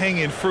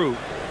low-hanging fruit,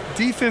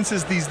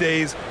 defenses these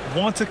days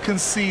want to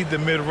concede the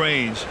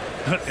mid-range,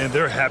 and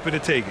they're happy to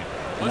take it.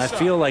 And I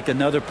feel like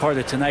another part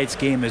of tonight's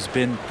game has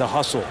been the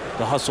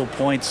hustle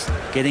points,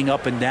 getting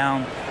up and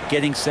down,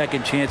 getting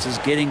second chances,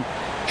 getting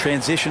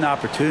transition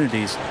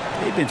opportunities.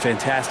 They've been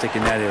fantastic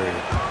in that area.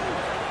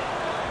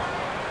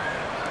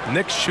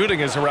 Knicks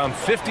shooting is around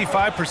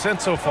 55%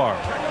 so far.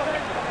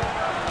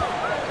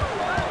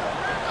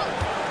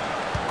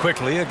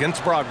 Quickly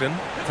against Brogdon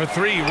for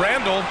 3.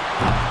 Randall.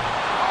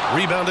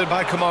 Rebounded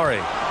by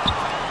Kamari.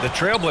 The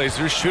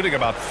Trailblazers shooting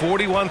about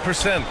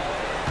 41%.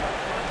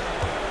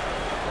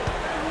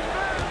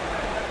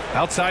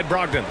 Outside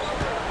Brogdon.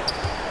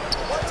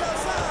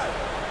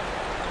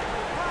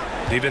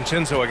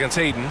 DiVincenzo against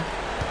Aiden.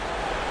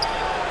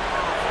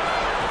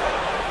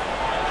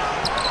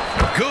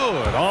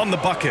 Good on the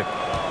bucket.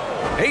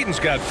 Aiden's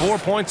got 4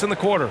 points in the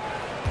quarter.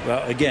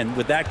 Well, again,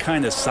 with that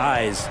kind of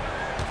size,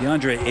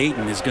 DeAndre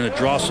Ayton is going to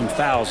draw some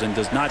fouls and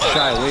does not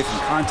shy away from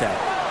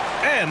contact.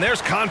 And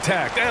there's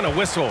contact and a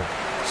whistle.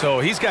 So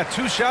he's got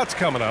 2 shots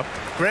coming up.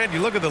 Grant, you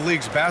look at the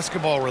league's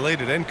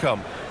basketball-related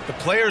income. The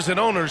players and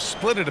owners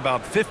split it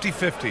about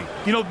 50-50.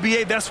 You know,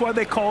 BA, that's why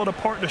they call it a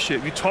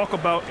partnership. You talk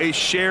about a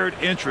shared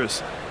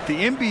interest. The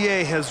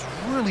NBA has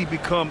really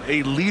become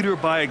a leader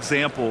by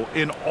example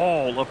in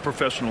all of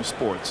professional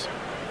sports.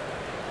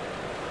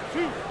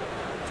 2.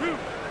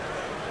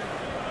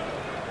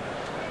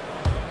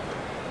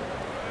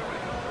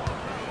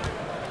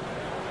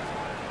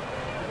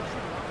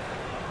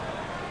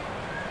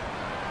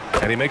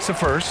 And he makes the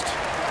first.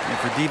 And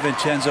for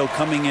DiVincenzo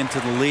coming into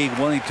the league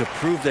wanting to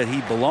prove that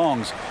he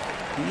belongs,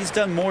 he's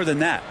done more than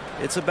that.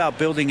 It's about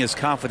building his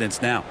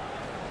confidence now.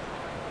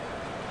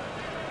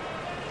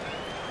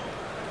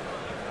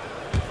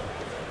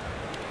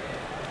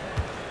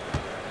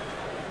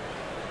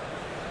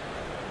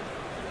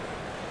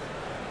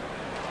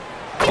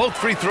 Both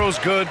free throws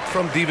good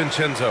from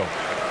DiVincenzo.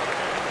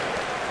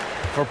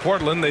 For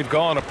Portland, they've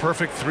gone a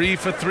perfect 3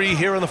 for 3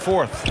 here in the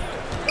fourth.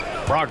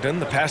 Brogdon,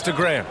 the pass to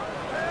Graham.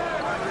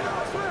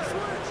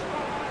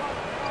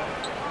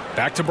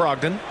 Back to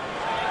Brogdon.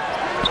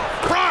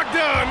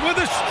 Brogdon with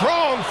a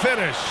strong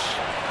finish.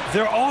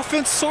 Their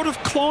offense sort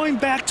of clawing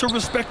back to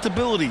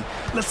respectability.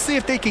 Let's see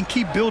if they can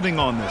keep building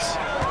on this.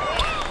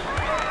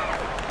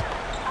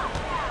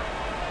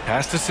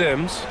 Pass to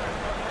Sims.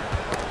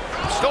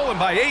 Stolen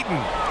by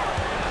Ayton.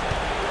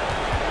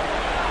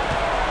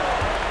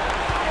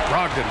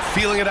 Brogdon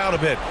feeling it out a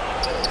bit.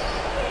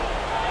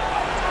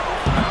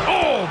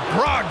 Oh,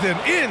 Brogdon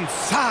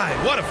inside.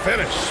 What a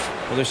finish.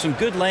 Well, there's some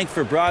good length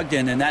for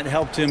Brogdon, and that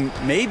helped him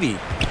maybe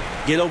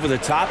get over the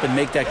top and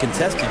make that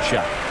contested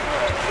shot.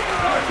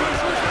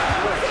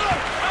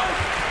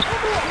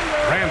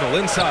 Randall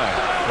inside,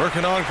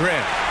 working on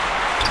Grant.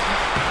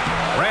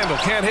 Randall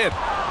can't hit.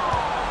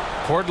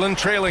 Portland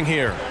trailing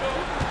here.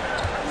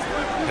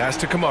 Pass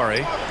to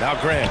Kamari. Now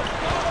Grant.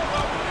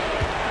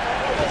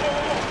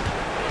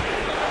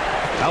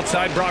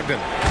 Outside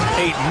Brogdon.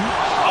 Ayton.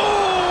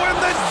 Oh, and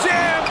the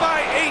jam by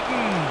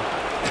Ayton.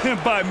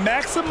 By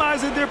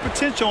maximizing their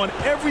potential on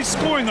every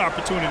scoring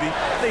opportunity,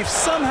 they've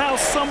somehow,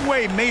 some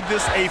way made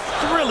this a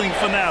thrilling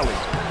finale.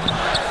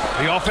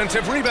 The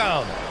offensive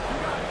rebound.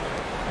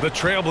 The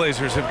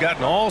Trailblazers have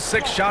gotten all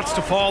 6 shots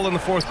to fall in the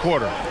fourth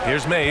quarter.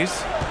 Here's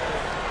Mays.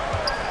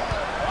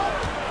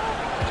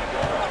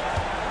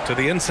 To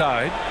the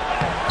inside.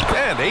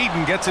 And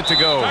Ayton gets it to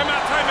go.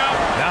 Timeout.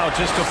 Now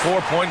just a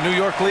 4-point New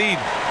York lead.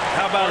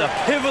 How about a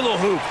pivotal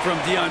hoop from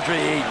DeAndre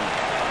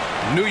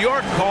Ayton? New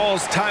York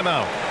calls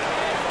timeout.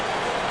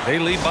 They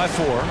lead by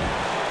 4.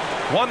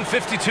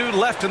 1:52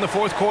 left in the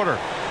fourth quarter.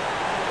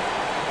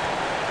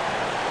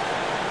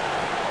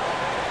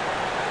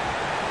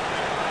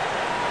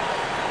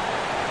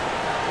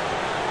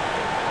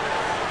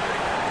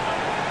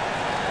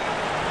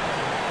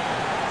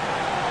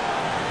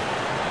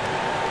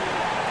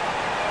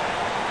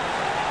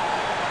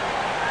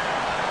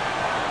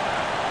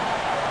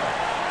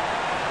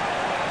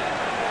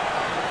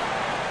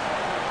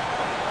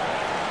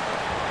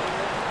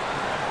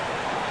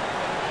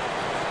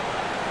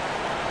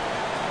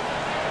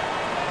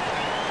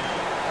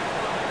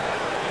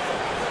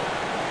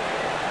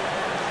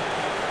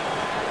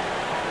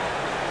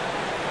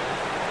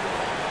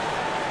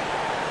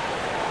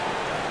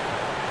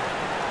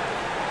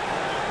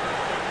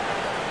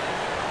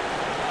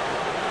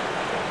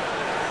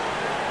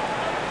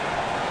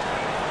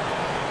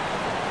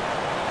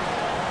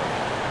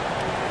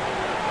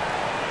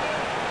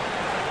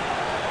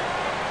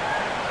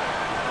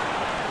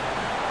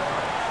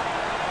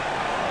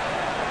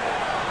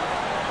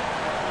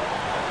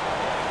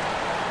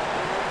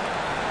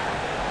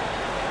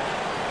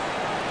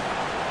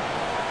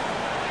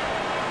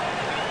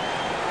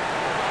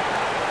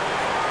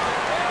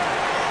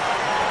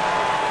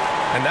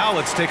 And now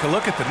let's take a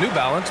look at the New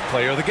Balance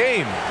Player of the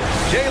Game,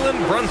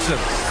 Jalen Brunson.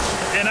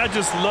 And I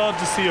just love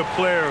to see a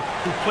player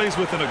who plays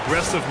with an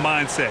aggressive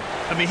mindset.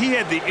 I mean, he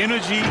had the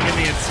energy and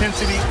the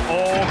intensity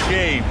all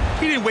game.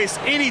 He didn't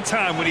waste any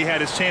time when he had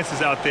his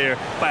chances out there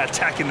by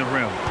attacking the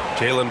rim.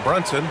 Jalen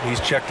Brunson, he's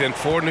checked in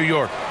for New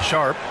York.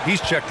 Sharp,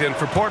 he's checked in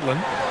for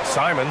Portland.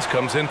 Simons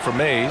comes in for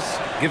Mays.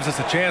 Gives us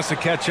a chance to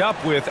catch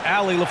up with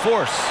Allie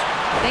LaForce.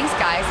 Thanks,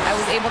 guys. I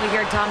was able to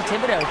hear Tom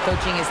Thibodeau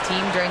coaching his team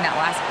during that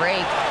last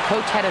break.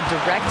 Coach had a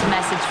direct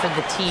message for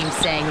the team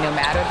saying no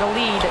matter the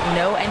lead,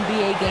 no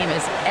NBA game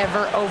is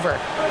ever over.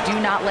 Do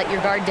not let your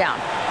guard down.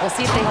 We'll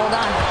see if they hold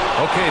on.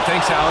 Okay,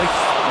 thanks, Allie.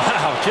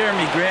 Wow,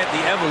 Jeremy Grant,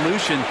 the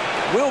evolution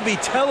will be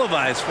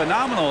televised.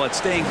 Phenomenal at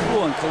staying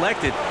cool and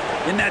collected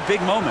in that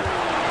big moment.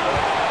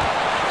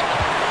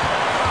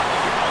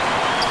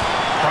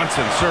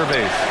 Brunson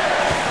surveys.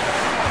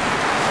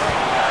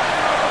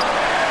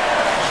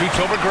 Shoots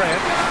over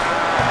Grant.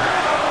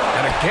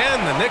 And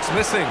again, the Knicks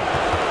missing.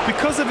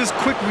 Because of his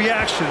quick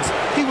reactions,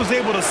 he was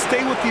able to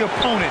stay with the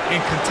opponent and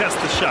contest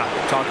the shot.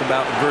 Talk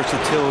about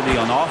versatility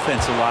on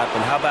offense a lot,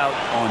 but how about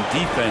on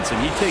defense? And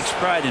he takes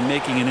pride in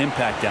making an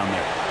impact down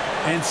there.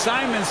 And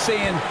Simons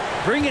saying,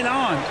 bring it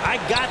on. I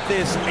got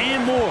this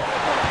and more.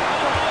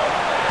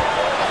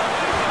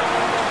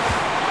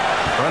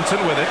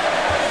 Brunson with it.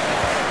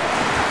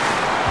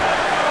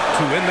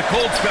 To win the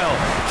cold spell.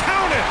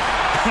 Count it!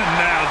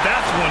 Now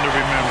that's one to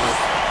remember.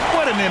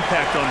 What an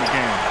impact on the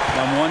game.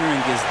 I'm wondering,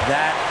 is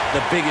that the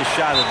biggest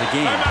shot of the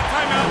game?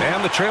 Timeout.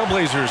 And the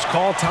Trailblazers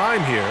call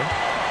time here.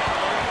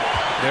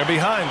 They're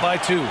behind by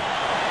 2.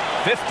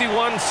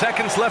 51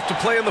 seconds left to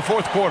play in the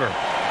fourth quarter.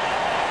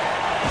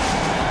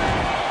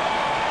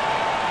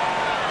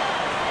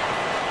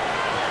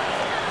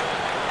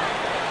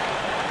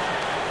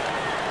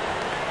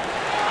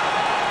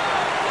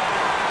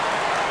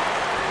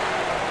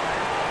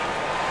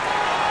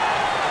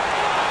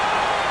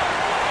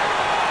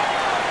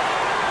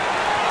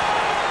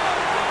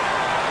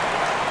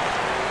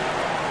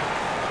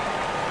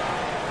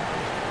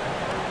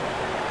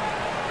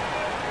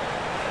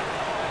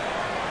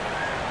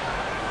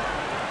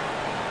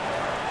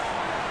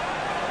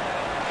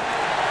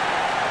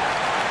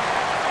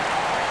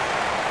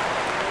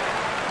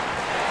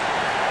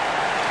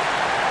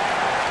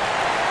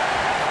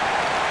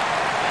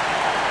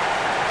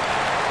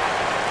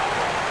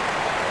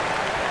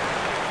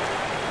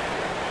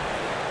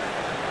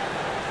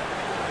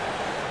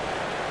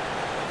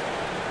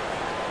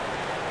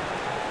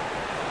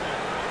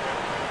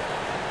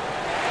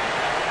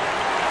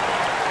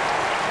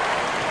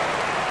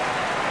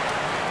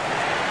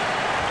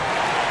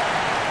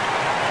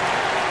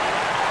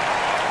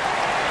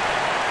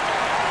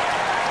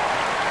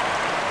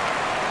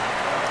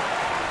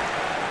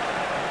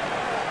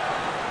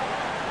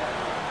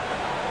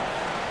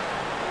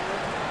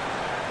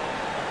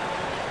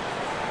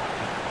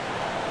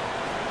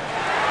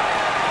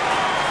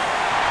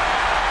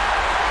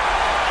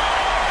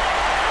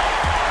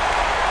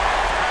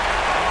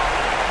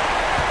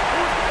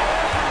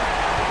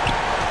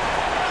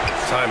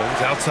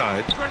 Simons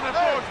outside.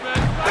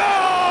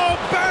 Oh,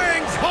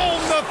 bangs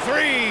home the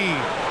 3.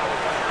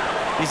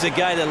 He's a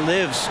guy that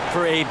lives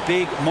for a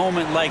big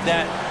moment like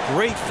that.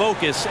 Great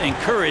focus and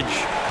courage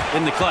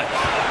in the clutch.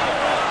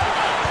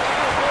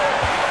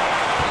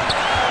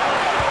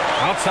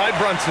 Outside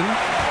Brunson.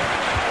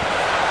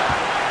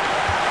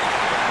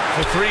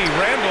 For 3,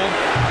 Randall.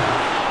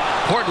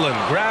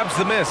 Portland grabs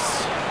the miss.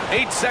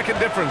 8-second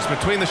difference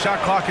between the shot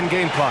clock and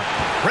game clock.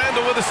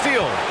 Randall with a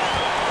steal.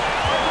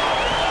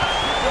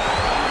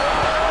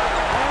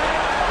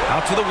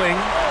 Out to the wing.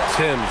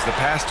 Sims, the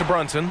pass to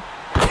Brunson.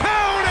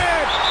 Count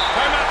it!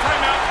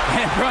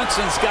 Timeout. And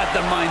Brunson's got the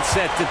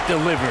mindset to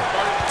deliver.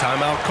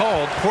 Timeout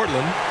called.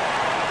 Portland.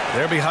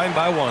 They're behind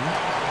by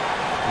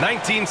 1.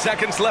 19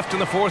 seconds left in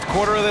the fourth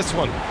quarter of this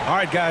one. All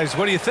right, guys,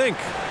 what do you think?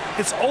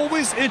 It's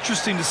always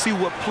interesting to see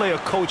what play a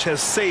coach has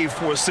saved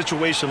for a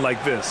situation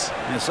like this.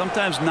 And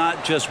sometimes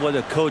not just what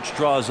a coach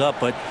draws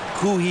up, but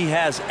who he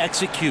has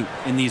execute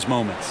in these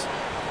moments.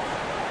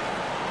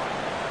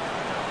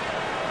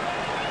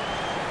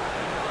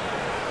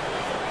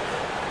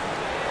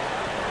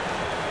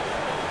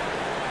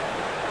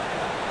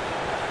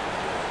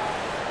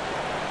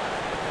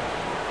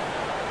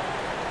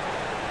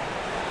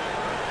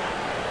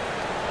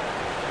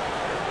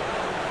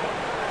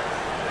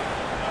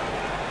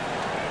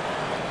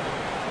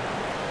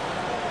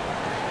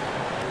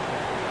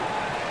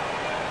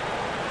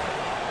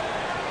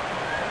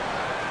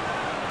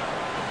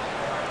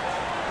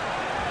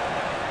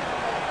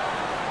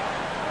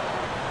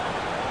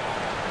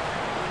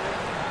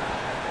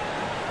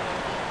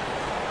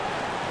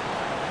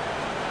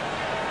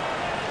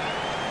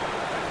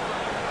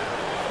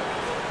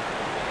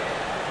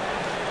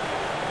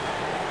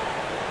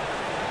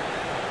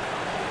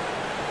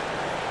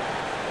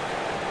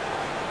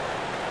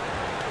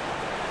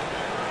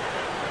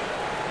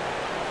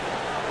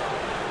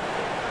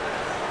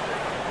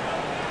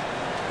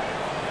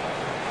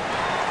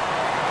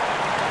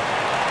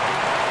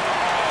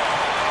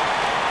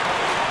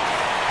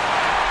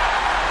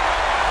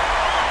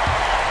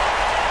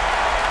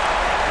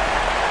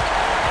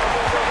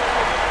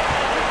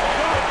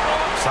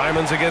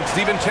 Simons against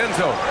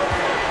DiVincenzo.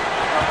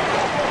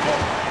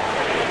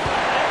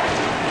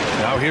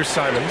 Now here's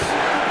Simons.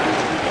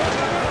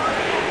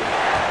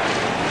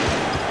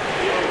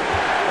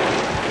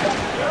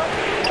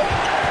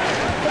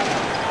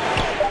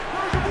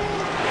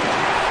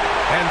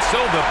 And so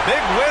the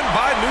big win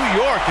by New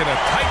York in a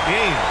tight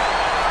game.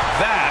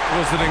 That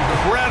was an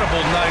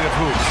incredible night of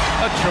hoops.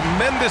 A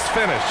tremendous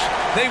finish.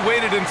 They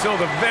waited until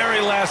the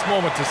very last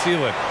moment to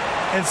seal it.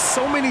 And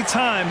so many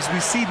times we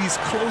see these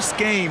close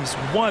games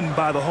won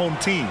by the home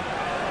team.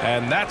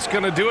 And that's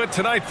going to do it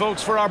tonight,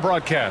 folks, for our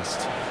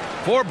broadcast.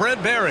 For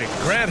Brent Barry,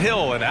 Grant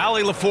Hill, and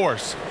Allie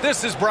LaForce,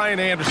 this is Brian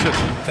Anderson.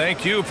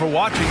 Thank you for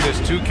watching this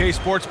 2K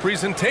Sports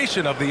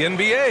presentation of the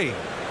NBA.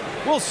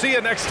 We'll see you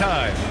next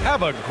time.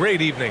 Have a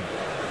great evening.